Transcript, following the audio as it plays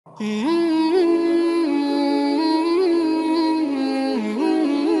அளவிலா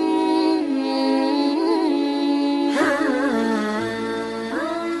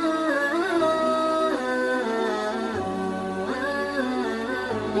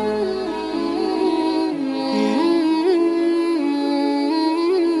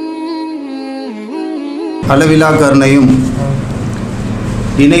கருணையும்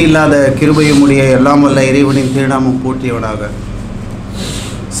இணையில்லாத கிருபையும் உடைய எல்லாம் வல்ல இறைவனின் திருநாமம் போற்றியவனாக.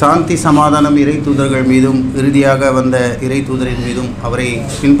 சாந்தி சமாதானம் இறை தூதர்கள் மீதும் இறுதியாக வந்த இறை தூதரின் மீதும் அவரை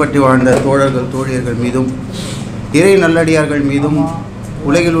பின்பற்றி வாழ்ந்த தோழர்கள் தோழியர்கள் மீதும் இறை நல்லடியார்கள் மீதும்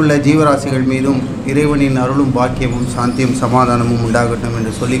உலகில் உள்ள ஜீவராசிகள் மீதும் இறைவனின் அருளும் பாக்கியமும் சாந்தியும் சமாதானமும் உண்டாகட்டும்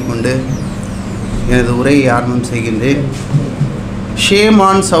என்று சொல்லிக்கொண்டு எனது உரையை ஆரம்பம் செய்கின்றேன். ஷேம்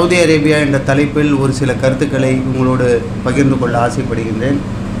ஆன் சவுதி அரேபியா என்ற தலைப்பில் ஒரு சில கருத்துக்களை உங்களோடு பகிர்ந்து கொள்ள ஆசைப்படுகின்றேன்.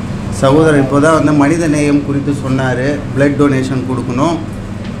 சகோதரர் இப்போ தான் மனித நேயம் குறித்து சொன்னார். பிளட் டொனேஷன் கொடுக்கணும்,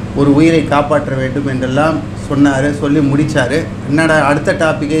 ஒரு உயிரை காப்பாற்ற வேண்டும் என்றெல்லாம் சொன்னார். சொல்லி முடித்தார். என்னடா அடுத்த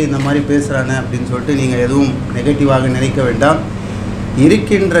டாப்பிக்கே இந்த மாதிரி பேசுகிறானே அப்படின்னு சொல்லிட்டு நீங்கள் எதுவும் நெகட்டிவாக நினைக்க வேண்டாம்.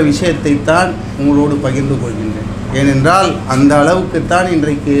 இருக்கின்ற விஷயத்தை தான் உங்களோடு பகிர்ந்து கொள்கின்றேன். ஏனென்றால் அந்த அளவுக்குத்தான்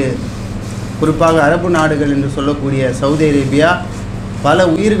இன்றைக்கு குறிப்பாக அரபு நாடுகள் என்று சொல்லக்கூடிய சவுதி அரேபியா பல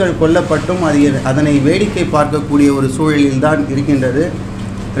உயிர்கள் கொல்லப்பட்டும் அதனை வேடிக்கை பார்க்கக்கூடிய ஒரு சூழலில்தான் இருக்கின்றது.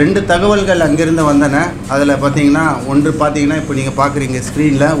 2 தகவல்கள் அங்கிருந்து வந்தன. அதில் பார்த்தீங்கன்னா ஒன்று பார்த்தீங்கன்னா இப்போ நீங்கள் பார்க்குறீங்க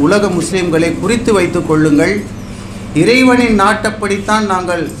ஸ்க்ரீனில், உலக முஸ்லீம்களை குறித்து வைத்து கொள்ளுங்கள், இறைவனின் நாட்டப்படித்தான்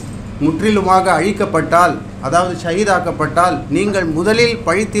நாங்கள் முற்றிலுமாக அழிக்கப்பட்டால், அதாவது ஷஹீதாக்கப்பட்டால், நீங்கள் முதலில்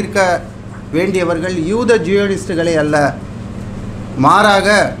பழி தீர்க்க வேண்டியவர்கள் யூத ஜியோனிஸ்டுகளை அல்ல, மாறாக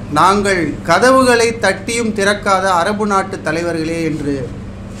நாங்கள் கதவுகளை தட்டியும் திறக்காத அரபு நாட்டு தலைவர்களே என்று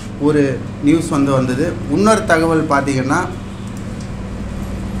ஒரு நியூஸ் வந்தது. இன்னொரு தகவல் பார்த்தீங்கன்னா,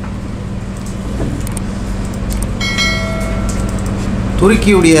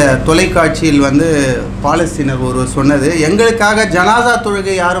 துருக்கியுடைய தொலைக்காட்சியில் பாலஸ்தீனர் ஒருவர் சொன்னது, எங்களுக்காக ஜனாசா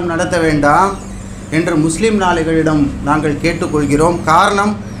தொழுகை யாரும் நடத்த வேண்டாம் என்று முஸ்லீம் நாடுகளிடம் நாங்கள் கேட்டுக்கொள்கிறோம்.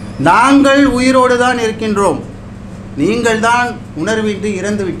 காரணம், நாங்கள் உயிரோடு தான் இருக்கின்றோம், நீங்கள் தான் உணர்வின்றி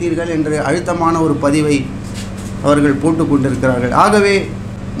இறந்து விட்டீர்கள் என்று அழுத்தமான ஒரு பதிவை அவர்கள் போட்டு கொண்டிருக்கிறார்கள். ஆகவே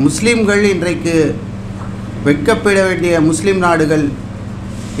முஸ்லீம்கள் இன்றைக்கு வெட்கப்பட வேண்டிய முஸ்லீம் நாடுகள்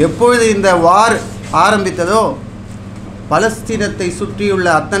எப்பொழுது இந்த வார் ஆரம்பித்ததோ பலஸ்தீனத்தை சுற்றியுள்ள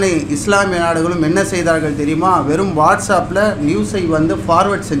அத்தனை இஸ்லாமிய நாடுகளும் என்ன செய்தார்கள் தெரியுமா? வெறும் வாட்ஸ்அப்பில் நியூஸை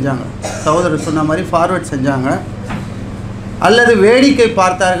ஃபார்வர்ட் செஞ்சாங்க. சகோதரர் சொன்ன மாதிரி ஃபார்வர்ட் செஞ்சாங்க, அல்லது வேடிக்கை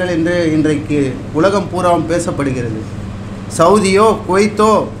பார்த்தார்கள் என்று இன்றைக்கு உலகம் பூராவும் பேசப்படுகிறது. சவுதியோ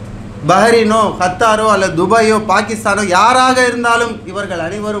குவைத்தோ பஹ்ரைனோ கத்தாரோ அல்லது துபாயோ பாகிஸ்தானோ யாராக இருந்தாலும் இவர்கள்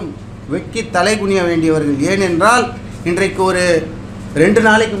அனைவரும் வெட்கி தலை குனிய வேண்டியவர்கள். ஏனென்றால் இன்றைக்கு ஒரு 2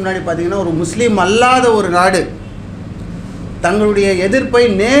 நாளைக்கு முன்னாடி பார்த்திங்கன்னா ஒரு முஸ்லீம் அல்லாத ஒரு நாடு தங்களுடைய எதிர்ப்பை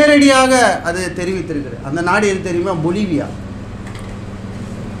நேரடியாக அது தெரிவித்திருக்கிறது. அந்த நாடு எது தெரியுமா? பொலிவியா.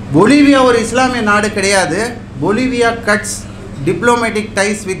 பொலிவியா ஒரு இஸ்லாமிய நாடு கிடையாது. Bolivia cuts diplomatic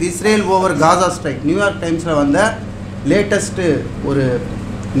dies with Israel over Gaza strike. New York டைம்ஸில் வந்த லேட்டஸ்ட்டு ஒரு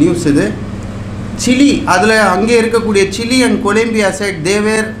நியூஸ் இது. சிலி, அதில் அங்கே இருக்கக்கூடிய Chile and Colombia side they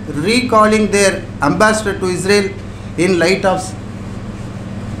where recalling there ambassador to Israel in light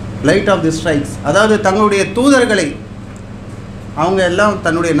of the strikes. அதாவது தங்களுடைய தூதர்களை அவங்க எல்லாம்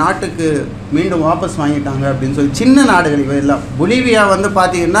தன்னுடைய நாட்டுக்கு மீண்டும் வாபஸ் வாங்கிட்டாங்க அப்படின்னு சொல்லி. சின்ன நாடுகள் இவையெல்லாம். பொலிவியா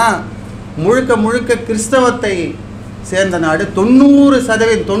பார்த்தீங்கன்னா முழுக்க கிறிஸ்தவத்தை சேர்ந்த நாடு.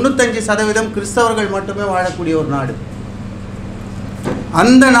 90% 95% கிறிஸ்தவர்கள் மட்டுமே வாழக்கூடிய ஒரு நாடு.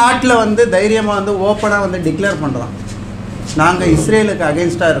 அந்த நாட்டில் தைரியமாக ஓப்பனாக டிக்ளேர் பண்ணுறான், நாங்கள் இஸ்ரேலுக்கு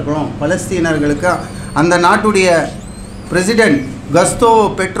அகென்ஸ்டாக இருக்கிறோம், பலஸ்தீனர்களுக்கு. அந்த நாட்டுடைய president கஸ்தோவோ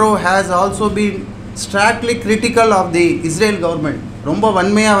Pedro has also been ஸ்ட்ராக்ட்லி critical of the Israel government. ரொம்ப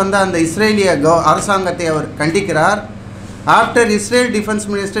வன்மையாக அந்த இஸ்ரேலிய அரசாங்கத்தை அவர் கண்டிக்கிறார். After Israel Defense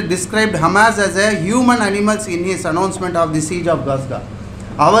Minister described Hamas as a human animals in his announcement of the siege of Gaza.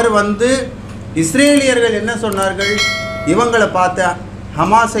 அவர் இஸ்ரேலியர்கள் என்ன சொன்னார்கள், இவங்களை பார்த்த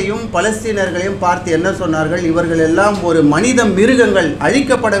ஹமாஸையும் பலஸ்தீனர்களையும் பார்த்து என்ன சொன்னார்கள், இவர்கள் எல்லாம் ஒரு மனித மிருகங்கள்,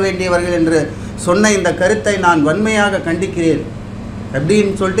 அழிக்கப்பட வேண்டியவர்கள் என்று சொன்ன இந்த கருத்தை நான் வன்மையாக கண்டிக்கிறேன்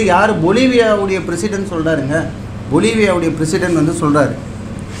அப்படின்னு சொல்லிட்டு யார்? பொலிவியாவுடைய பிரசிடென்ட் சொல்கிறாருங்க. பொலிவியாவுடைய பிரசிடென்ட் சொல்கிறாரு.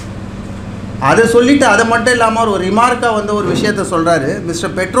 அதை சொல்லிவிட்டு அதை மட்டும் இல்லாமல் ஒரு ரிமார்க்காக ஒரு விஷயத்தை சொல்கிறாரு.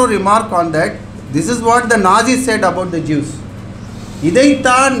 Mister Pedro remark on that, this is what the Nazi set about the juice.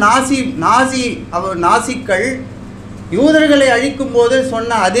 இதைத்தான் நாசிக்கள் யூதர்களை அழிக்கும் போது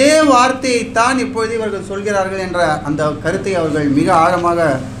சொன்ன அதே வார்த்தையைத்தான் இப்பொழுது இவர்கள் சொல்கிறார்கள் என்ற அந்த கருத்தை அவர்கள் மிக ஆழமாக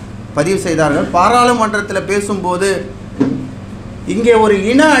பதிவு செய்தார்கள். பாராளுமன்றத்தில் பேசும்போது இங்கே ஒரு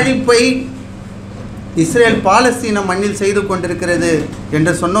இன அழிப்பை இஸ்ரேல் பாலஸ்தீன மண்ணில் செய்து கொண்டிருக்கிறது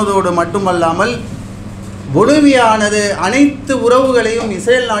என்று சொன்னதோடு மட்டுமல்லாமல் பொலிவியானது அனைத்து உறவுகளையும்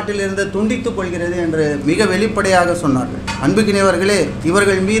இஸ்ரேல் நாட்டிலிருந்து துண்டித்துக் கொள்கிறது என்று மிக வெளிப்படையாக சொன்னார்கள். அன்புக்கினியவர்களே,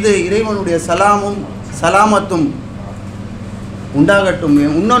 இவர்கள் மீது இறைவனுடைய சலாமும் சலாமத்தும் உண்டாகட்டும்.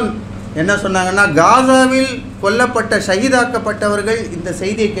 இன்னொன்று என்ன சொன்னாங்கன்னா, காசாவில் கொல்லப்பட்ட ஷஹீதாக்கப்பட்டவர்கள் இந்த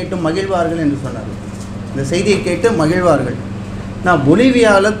செய்தியை கேட்டு மகிழ்வார்கள் என்று சொன்னார்கள். இந்த செய்தியை கேட்டு மகிழ்வார்கள். நான்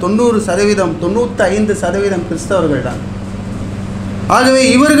பொலிவியாவில் 90%, 95% கிறிஸ்தவர்கள் தான். ஆகவே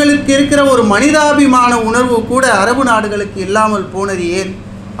இவர்களுக்கு இருக்கிற ஒரு மனிதாபிமான உணர்வு கூட அரபு நாடுகளுக்கு இல்லாமல் போனது ஏன்?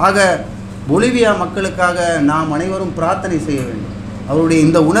 ஆக பொலிவியா மக்களுக்காக நாம் அனைவரும் பிரார்த்தனை செய்ய வேண்டும். அவருடைய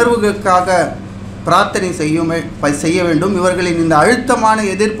இந்த உணர்வுகளுக்காக பிரார்த்தனை செய்ய வேண்டும். இவர்களின் இந்த அழுத்தமான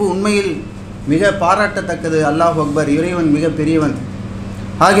எதிர்ப்பு உண்மையில் மிக பாராட்டத்தக்கது. அல்லாஹ் அக்பர், இறைவன் மிக பெரியவன்.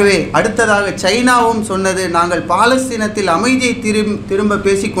 ஆகவே அடுத்ததாக சைனாவும் சொன்னது, நாங்கள் பாலஸ்தீனத்தில் அமைதியை திரும்ப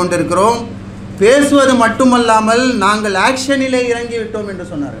பேசிக்கொண்டிருக்கிறோம், பேசுவது மட்டுமல்லாமல் நாங்கள் ஆக்ஷனிலே இறங்கிவிட்டோம் என்று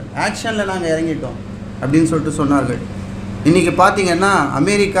சொன்னார்கள். ஆக்ஷனில் நாங்கள் இறங்கிட்டோம் அப்படின்னு சொல்லிட்டு சொன்னார்கள். இன்றைக்கி பார்த்திங்கன்னா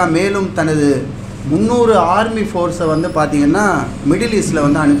அமெரிக்கா மேலும் தனது 300 ஆர்மி ஃபோர்ஸை பார்த்திங்கன்னா மிடில் ஈஸ்டில்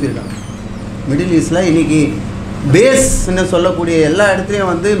அனுப்பியிருக்காங்க. மிடில் ஈஸ்டில் இன்றைக்கி பேஸ்ன்னு சொல்லக்கூடிய எல்லா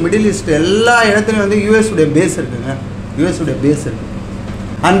இடத்துலையும் மிடில் ஈஸ்ட் எல்லா இடத்துலையும் யூஎஸுடைய பேஸ் இருக்குங்க. யூஎஸுடைய பேஸ் இருக்குது.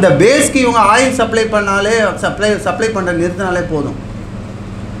 அந்த பேஸ்க்கு இவங்க ஆயில் சப்ளை பண்ணாலே சப்ளை பண்ணுற நிறுத்தினாலே போதும்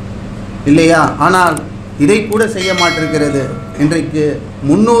இல்லையா? ஆனால் இதை கூட செய்ய மாட்டிருக்கிறது. இன்றைக்கு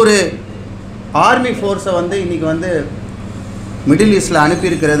 300 ஆர்மி ஃபோர்ஸை இன்றைக்கி மிடில் ஈஸ்டில்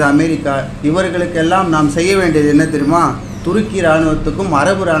அனுப்பியிருக்கிறது அமெரிக்கா. இவர்களுக்கெல்லாம் நாம் செய்ய வேண்டியது என்ன தெரியுமா? துருக்கி இராணுவத்துக்கும்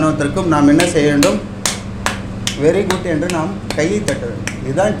அரபு இராணுவத்திற்கும் நாம் என்ன செய்ய வேண்டும்? வெரி குட் என்று நாம் கையை தட்ட வேண்டும்.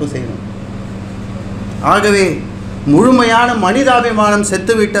 இதுதான் இப்போ செய்யணும். ஆகவே முழுமையான மனிதாபிமானம்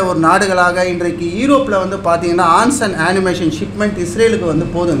செத்துவிட்ட ஒரு நாடுகளாக இன்றைக்கு யூரோப்பில் பார்த்தீங்கன்னா ஆர்ம்ஸ் அண்ட் அனிமேஷன் ஷிப்மெண்ட் இஸ்ரேலுக்கு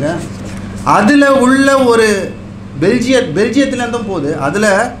போதுங்க. அதில் உள்ள ஒரு பெல்ஜியத்துலேருந்தும் போகுது.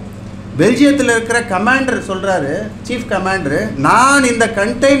 அதில் பெல்ஜியத்தில் இருக்கிற கமாண்டர் சொல்கிறாரு, சீஃப் கமாண்டரு, நான் இந்த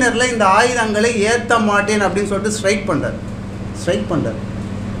கண்டெய்னரில் இந்த ஆயுதங்களை ஏற்ற மாட்டேன் அப்படின்னு சொல்லிட்டு ஸ்ட்ரைக் பண்ணுறார்.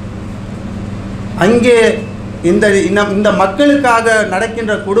 அங்கே இந்த மக்களுக்காக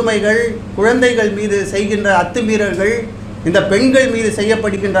நடக்கின்ற கொடுமைகள், குழந்தைகள் மீது செய்கின்ற அத்துமீறல்கள், இந்த பெண்கள் மீது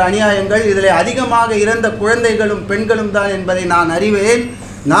செய்யப்படுகின்ற அநியாயங்கள், இதில் அதிகமாக இறந்த குழந்தைகளும் பெண்களும் தான் என்பதை நான் அறிவேன்.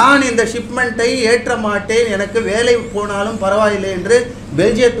 நான் இந்த ஷிப்மெண்ட்டை ஏற்ற மாட்டேன், எனக்கு வேலை போனாலும் பரவாயில்லை என்று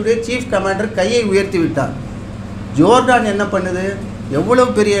பெல்ஜியத்துடைய சீஃப் கமாண்டர் கையை உயர்த்தி விட்டார். ஜோர்டான் என்ன பண்ணுது?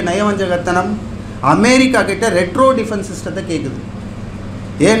 எவ்வளவு பெரிய நயவஞ்சகத்தனம்! அமெரிக்கா கிட்ட ரெட்ரோ டிஃபென்ஸ் சிஸ்டத்தை கேட்குது.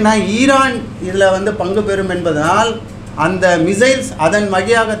 ஏன்னா ஈரான் இதில் பங்கு பெறும் என்பதனால் அந்த மிசைல்ஸ் அதன்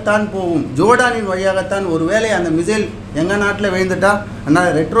வழியாகத்தான் போகும், ஜோர்டானின் வழியாகத்தான். ஒருவேளை அந்த மிசைல் எங்கள் நாட்டில் விழுந்துட்டா அதனால்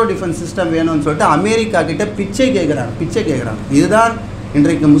ரெட்ரோ டிஃபென்ஸ் சிஸ்டம் வேணும்னு சொல்லிட்டு அமெரிக்கா கிட்ட பிச்சை கேட்குறாங்க. இதுதான்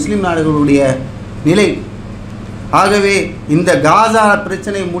இன்றைக்கு முஸ்லீம் நாடுகளுடைய நிலை. ஆகவே இந்த காசா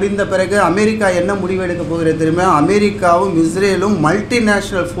பிரச்சனை முடிந்த பிறகு அமெரிக்கா என்ன முடிவு எடுக்க போகிறது தெரியுமா? அமெரிக்காவும் இஸ்ரேலும்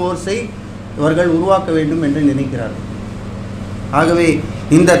மல்டிநேஷ்னல் ஃபோர்ஸை இவர்கள் உருவாக்க வேண்டும் என்று நினைக்கிறார்கள். ஆகவே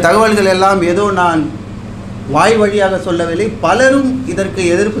இந்த தகவல்கள் எல்லாம் ஏதோ நான் வாய் வழியாக சொல்லவில்லை, பலரும் இதற்கு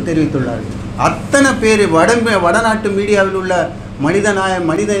எதிர்ப்பு தெரிவித்துள்ளார்கள். அத்தனை பேர் வடநாட்டு மீடியாவில் உள்ள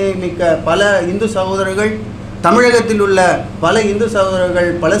மனிதநேயமிக்க பல இந்து சகோதரர்கள், தமிழகத்தில் உள்ள பல இந்து சகோதரர்கள்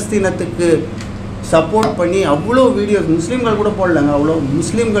பலஸ்தீனத்துக்கு சப்போர்ட் பண்ணி அவ்வளோ வீடியோஸ், முஸ்லீம்கள் கூட போடலங்க,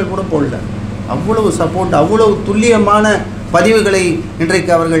 அவ்வளவு சப்போர்ட், அவ்வளவு துல்லியமான பதிவுகளை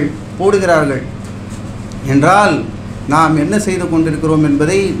இன்றைக்கு அவர்கள் போடுகிறார்கள். என்றால் நாம் என்ன செய்து கொண்டிருக்கிறோம்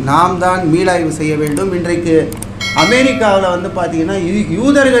என்பதை நாம் தான் மீளாய்வு செய்ய வேண்டும். இன்றைக்கு அமெரிக்காவில் பார்த்தீங்கன்னா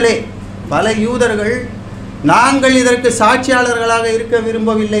யூதர்களே, பல யூதர்கள் நாங்கள் இதற்கு சாட்சியாளர்களாக இருக்க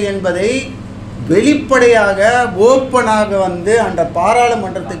விரும்பவில்லை என்பதை வெளிப்படையாக ஓப்பனாக அந்த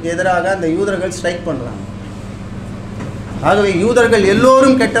பாராளுமன்றத்துக்கு எதிராக அந்த யூதர்கள் ஸ்ட்ரைக் பண்ணுறாங்க. ஆகவே யூதர்கள்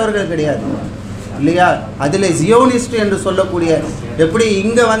எல்லோரும் கெட்டவர்கள் கிடையாது இல்லையா? அதில் ஜியோனிஸ்ட் என்று சொல்லக்கூடிய, எப்படி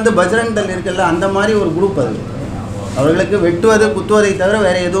இங்கே பஜ்ரங் தள் இருக்குல்ல, அந்த மாதிரி ஒரு குரூப். அது அவர்களுக்கு வெட்டுவது குத்துவதை தவிர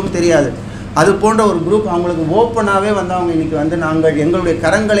வேறு எதுவும் தெரியாது. அது போன்ற ஒரு குரூப் அவங்களுக்கு ஓப்பனாகவே அவங்க இன்றைக்கி நாங்கள் எங்களுடைய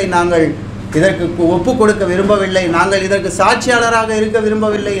கரங்களை நாங்கள் இதற்கு ஒப்பு கொடுக்க விரும்பவில்லை, நாங்கள் இதற்கு சாட்சியாளராக இருக்க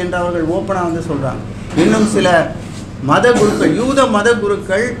விரும்பவில்லை என்று அவர்கள் ஓப்பனாக சொல்கிறாங்க. இன்னும் சில மத குருக்கள், யூத மத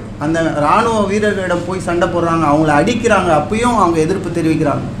குருக்கள் அந்த இராணுவ வீரர்களிடம் போய் சண்டை போடுறாங்க, அவங்கள அடிக்கிறாங்க, அப்பயும் அவங்க எதிர்ப்பு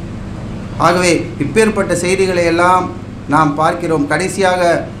தெரிவிக்கிறாங்க. ஆகவே இப்பேற்பட்ட செய்திகளை எல்லாம் நாம் பார்க்கிறோம்.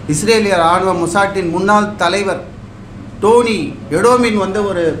 கடைசியாக இஸ்ரேலிய இராணுவ மொசாட்டின் முன்னாள் தலைவர் டோனி எடோமின்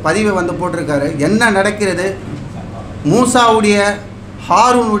ஒரு பதிவை போட்டிருக்காரு. என்ன நடக்கிறது? மூசாவுடைய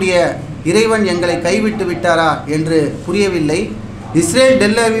ஹாரூனுடைய இறைவன் எங்களை கைவிட்டு விட்டாரா என்று புரியவில்லை. இஸ்ரேல்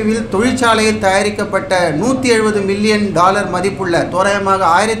டெல்லவிவில் தொழிற்சாலையில் தயாரிக்கப்பட்ட $170 மில்லியன் மதிப்புள்ள தோராயமாக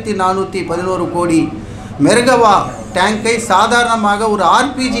 1411 கோடி மெர்கவா டேங்கை சாதாரணமாக ஒரு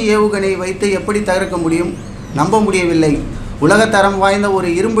ஆர்பிஜி ஏவுகணை வைத்து எப்படி தகர்க்க முடியும்? நம்ப முடியவில்லை. உலகத்தரம் வாய்ந்த ஒரு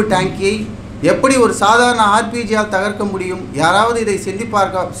இரும்பு டேங்கியை எப்படி ஒரு சாதாரண ஆர்பிஜியால் தகர்க்க முடியும்? யாராவது இதை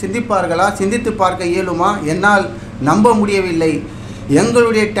சிந்திப்பார்களா? சிந்தித்து பார்க்க இயலுமா? என்னால் நம்ப முடியவில்லை.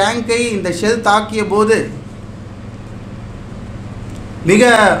 எங்களுடைய டேங்கை இந்த ஷெல் தாக்கிய போது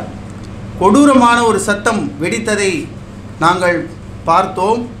மிக கொடூரமான ஒரு சத்தம் வெடித்ததை நாங்கள்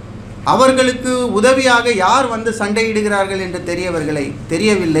பார்த்தோம். அவர்களுக்கு உதவியாக யார் வந்து சண்டையிடுகிறார்கள் என்று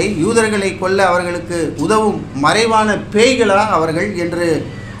தெரியவில்லை. யூதர்களை கொல்ல அவர்களுக்கு உதவும் மறைவான பேய்களா அவர்கள் என்று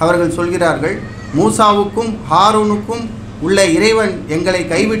அவர்கள் சொல்கிறார்கள். மூசாவுக்கும் ஹாரூனுக்கும் உள்ள இறைவன் எங்களை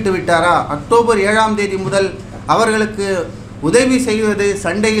கைவிட்டு விட்டாரா? அக்டோபர் 7ஆம் தேதி முதல் அவர்களுக்கு உதவி செய்வது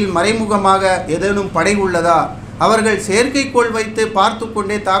சண்டையில் மறைமுகமாக ஏதேனும் படை உள்ளதா? அவர்கள் செயற்கைக்கோள் வைத்து பார்த்து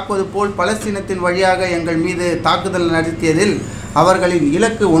கொண்டே தாக்குவது போல் பலஸ்தீனத்தின் வழியாக எங்கள் மீது தாக்குதல் நடத்தியதில் அவர்களின்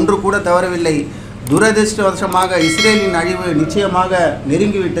இலக்கு ஒன்று கூட தவறவில்லை. துரதிருஷ்டவசமாக இஸ்ரேலின் அழிவு நிச்சயமாக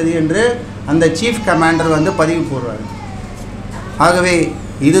நெருங்கிவிட்டது என்று அந்த சீஃப் கமாண்டர் வந்து பதிவு போடுறார். ஆகவே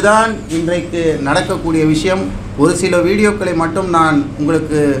இதுதான் இன்றைக்கு நடக்கக்கூடிய விஷயம். ஒரு சில வீடியோக்களை மட்டும் நான்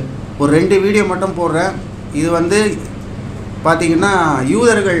உங்களுக்கு ஒரு 2 வீடியோ மட்டும் போடுறேன். இது வந்து பார்த்திங்கன்னா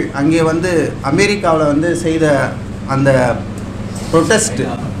யூதர்கள் அங்கே வந்து அமெரிக்காவில் வந்து செய்த அந்த ப்ரொட்டஸ்ட்.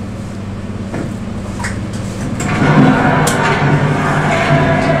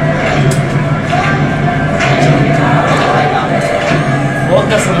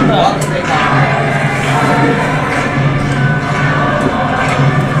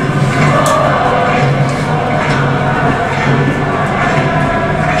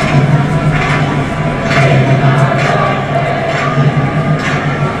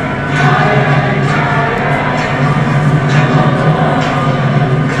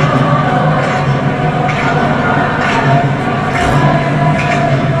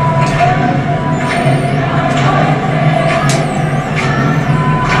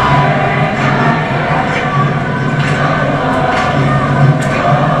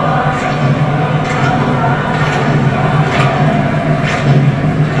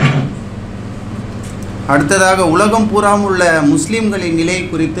 அடுத்ததாக உலகம் பூராம் உள்ள முஸ்லீம்களின் நிலை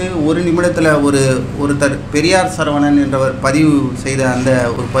குறித்து ஒரு நிமிடத்தில் ஒருத்தர் பெரியார் சரவணன் என்றவர் பதிவு செய்த அந்த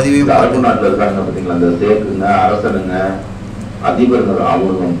ஒரு பதிவையும் அரசனுங்க அதிபர்கள்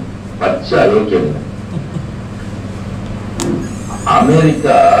அவங்களும் பச்சை அயோக்கியங்க.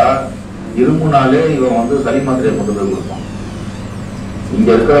 அமெரிக்கா இருமுனாலே இவன் வந்து சளி மாத்திரையை கொண்டு போய் கொடுப்பான். இங்க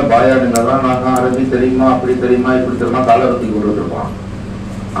இருக்கிற பாயாடுங்க தான் நாங்க அரபி தெரியுமா, அப்படி தெரியுமா, இப்படி தெரியுமா காலகத்தி கொடுத்துட்டு இருப்பான்.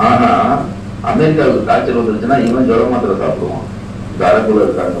 ஆனா அமெரிக்காவுக்கு காய்ச்சல் வந்துருச்சுன்னா இவன் ஜுர மாத்திரை சாப்பிடுவான். இந்த அரபுல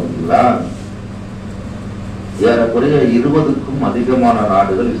இருக்காங்க பார்த்தீங்களா, ஏறக்குறைய 20க்கும் அதிகமான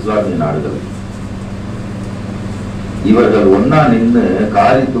நாடுகள் இஸ்லாமிய நாடுகள். இவர்கள் ஒன்னா நின்று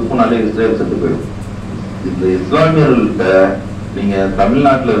காரி துப்புனாலே இஸ்ரேல் செத்து போயிடும். இந்த இஸ்லாமியர்கள்ட்ட நீங்க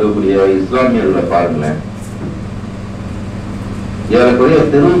தமிழ்நாட்டில் இருக்கக்கூடிய இஸ்லாமியர்களை பாருங்களேன். ஏறக்குறைய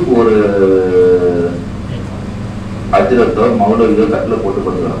தெருவுக்கு ஒரு அஜிரத்தோ மௌலவியோ கட்டில போட்டு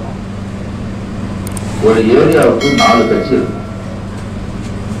கொண்டு வரணும். ஒரு ஏரியாவுக்கு 4 கட்சி இருக்கும்.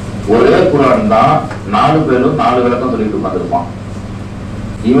 ஒரே குரான் தான் 4 பேரும் 4 விளக்கம் சொல்லிட்டு உட்காந்துருப்பான்.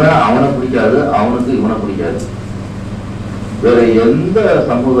 இவன் அவனை பிடிக்காது, அவனுக்கு இவனை பிடிக்காது. வேற எந்த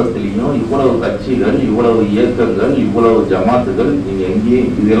சமூகத்திலையும் இவ்வளவு கட்சிகள், இவ்வளவு இயக்கங்கள், இவ்வளவு ஜமாத்துகள் நீங்க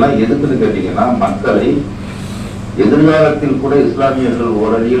எங்கேயும் இதெல்லாம் எதுக்குன்னு கேட்டீங்கன்னா மக்களை எதிர்காலத்தில் கூட இஸ்லாமியர்கள்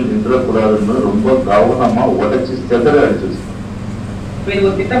ஓரடியில் நின்றக்கூடாதுன்னு ரொம்ப கவனமா உடைச்சு செதற அடிச்சிருச்சு.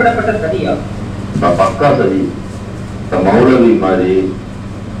 திட்டமிடப்பட்ட சதியா? பக்கா சரி. மௌலவி மாதிரி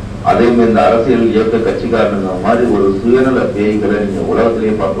அதே மாதிரி இந்த அரசியல் இயக்க கட்சிக்காரங்க மாதிரி ஒரு சுயநல பேய்களை நீங்க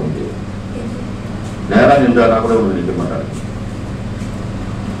உலகத்திலேயே பார்க்க முடியாது. நேரம் நின்றானா கூட ஒன்று நிற்க மாட்டாங்க.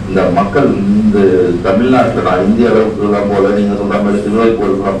 இந்த மக்கள் இந்த தமிழ்நாட்டில் நான் இந்திய அளவுக்கு எல்லாம் போல, நீங்க சொல்ற மாதிரி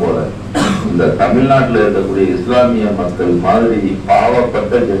திருவாய்ப்போருக்குலாம் போல, இந்த தமிழ்நாட்டில் இருக்கக்கூடிய இஸ்லாமிய மக்கள் மாதிரி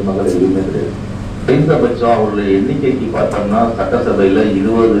பாவப்பட்ட ஜென்மங்கள் எதுவுமே கிடையாது. குறைந்தபட்சம் அவருடைய எண்ணிக்கைக்கு பார்த்தோம்னா சட்டசபையில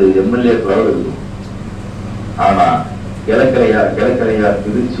 20 எம்எல்ஏக்களாவது இருக்கும். ஆனா கிழக்கரையா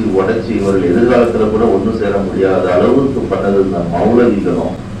பிரிச்சு உடைச்சு இவர்கள் எதிர்காலத்துல கூட ஒண்ணு சேர முடியாத அளவுக்கு பண்ணது இந்த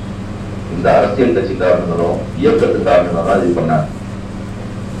மௌலவிகளும் இந்த அரசியல் கட்சிக்காரங்களும் இயக்கத்துக்காரங்களும் தான் இது பண்ணாங்க.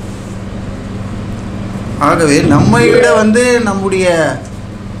 ஆகவே நம்மை விட வந்து நம்முடைய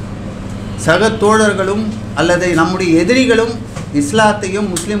சக தோழர்களும் அல்லது நம்முடைய எதிரிகளும்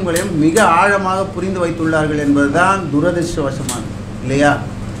இஸ்லாத்தையும் முஸ்லிம்களையும் மிக ஆழமாக புரிந்து வைத்துள்ளார்கள் என்பதுதான் துரதிருஷ்டவசமானது இல்லையா?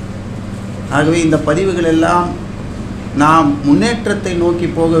 ஆகவே இந்த பதிவுகள் எல்லாம் நாம் முன்னேற்றத்தை நோக்கி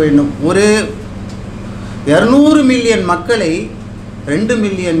போக வேண்டும். ஒரு 200 மில்லியன் மக்களை 2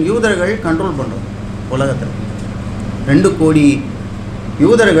 மில்லியன் யூதர்கள் கண்ட்ரோல் பண்ணுறோம் உலகத்தில். 2 கோடி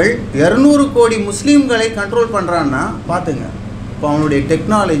யூதர்கள் 200 கோடி முஸ்லீம்களை கண்ட்ரோல் பண்ணுறான்னா பார்த்துங்க. இப்போ அவனுடைய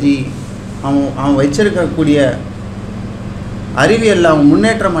டெக்னாலஜி, அவன் வச்சிருக்கக்கூடிய அறிவியல், அவன்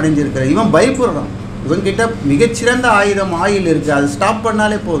முன்னேற்றம் அடைஞ்சிருக்கிற, இவன் பயப்படுறான். இவன்கிட்ட மிகச்சிறந்த ஆயுதம் ஆயில் இருக்குது, அது ஸ்டாப்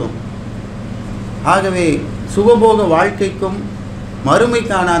பண்ணாலே போதும். ஆகவே சுகபோக வாழ்க்கைக்கும்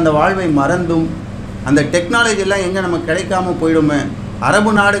மறுமைக்கான அந்த வாழ்வை மறந்தும் அந்த டெக்னாலஜிலாம் எங்கே நமக்கு கிடைக்காம போயிடுமே.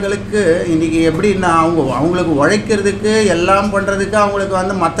 அரபு நாடுகளுக்கு இன்றைக்கி எப்படின்னா அவங்களுக்கு உழைக்கிறதுக்கு எல்லாம் பண்ணுறதுக்கு அவங்களுக்கு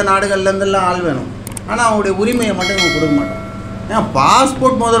வந்து மற்ற நாடுகள்லேருந்தெல்லாம் ஆள் வேணும். ஆனால் அவங்களுடைய உரிமையை மட்டும் இவங்க கொடுக்க மாட்டோம். ஏன்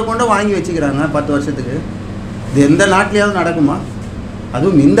பாஸ்போர்ட் முதற்கொண்டு வாங்கி வச்சுக்கிறாங்க 10 வருஷத்துக்கு. இது எந்த நாட்டிலையாவது நடக்குமா?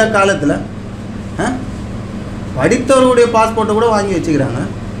 அதுவும் இந்த காலத்தில் படித்தவர்களுடைய பாஸ்போர்ட்டை கூட வாங்கி வச்சுக்கிறாங்க.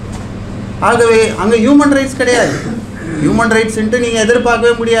 ஆகவே அங்கே ஹியூமன் ரைட்ஸ் கிடையாது. ஹியூமன் ரைட்ஸ்ன்ட்டு நீங்கள்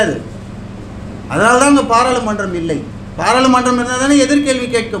எதிர்பார்க்கவே முடியாது. அதனால தான் அங்கே பாராளுமன்றம் இல்லை. பாராளுமன்றம் இருந்தால் தானே எதிர்கேள்வி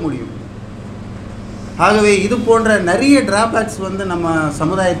கேட்க முடியும். ஆகவே இது போன்ற நிறைய டிராபேக்ஸ் வந்து நம்ம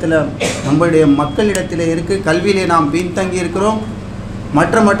சமுதாயத்தில் நம்மளுடைய மக்களிடத்தில் இருக்குது. கல்வியிலே நாம் பின்தங்கி இருக்கிறோம்.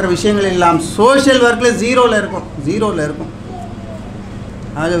 மற்ற விஷயங்கள் எல்லாம் சோஷியல் ஒர்க்கில் ஜீரோவில் இருக்கும்.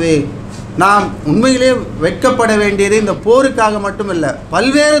 ஆகவே நாம் உண்மையிலே வெட்கப்பட வேண்டியது இந்த போருக்காக மட்டுமல்ல,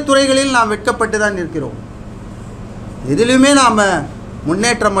 பல்வேறு துறைகளில் நாம் வெட்கப்பட்டு தான் இருக்கிறோம். எதிலுமே நாம்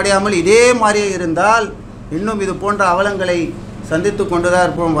முன்னேற்றம் அடையாமல் இதே மாதிரியே இருந்தால் இன்னும் இது போன்ற அவலங்களை சந்தித்து கொண்டு தான்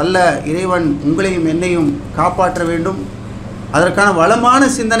இருப்போம். வல்ல இறைவன் உங்களையும் என்னையும் காப்பாற்ற வேண்டும். அதற்கான வளமான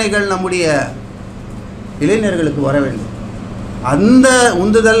சிந்தனைகள் நம்முடைய இளைஞர்களுக்கு வர வேண்டும். அந்த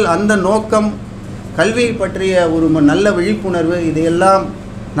உந்துதல், அந்த நோக்கம், கல்வியை பற்றிய ஒரு நல்ல விழிப்புணர்வு, இதையெல்லாம்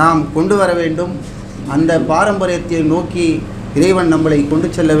நாம் கொண்டு வர வேண்டும். அந்த பாரம்பரியத்தை நோக்கி இறைவன் நம்மளை கொண்டு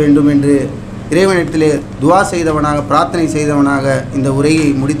செல்ல வேண்டும் என்று இறைவனிடத்திலே துவா செய்தவனாக, பிரார்த்தனை செய்தவனாக இந்த உரையை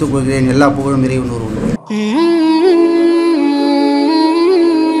முடித்துக் கொள்கிறேன். எல்லா புகழும் இறைவன் ஒருவனுக்கு.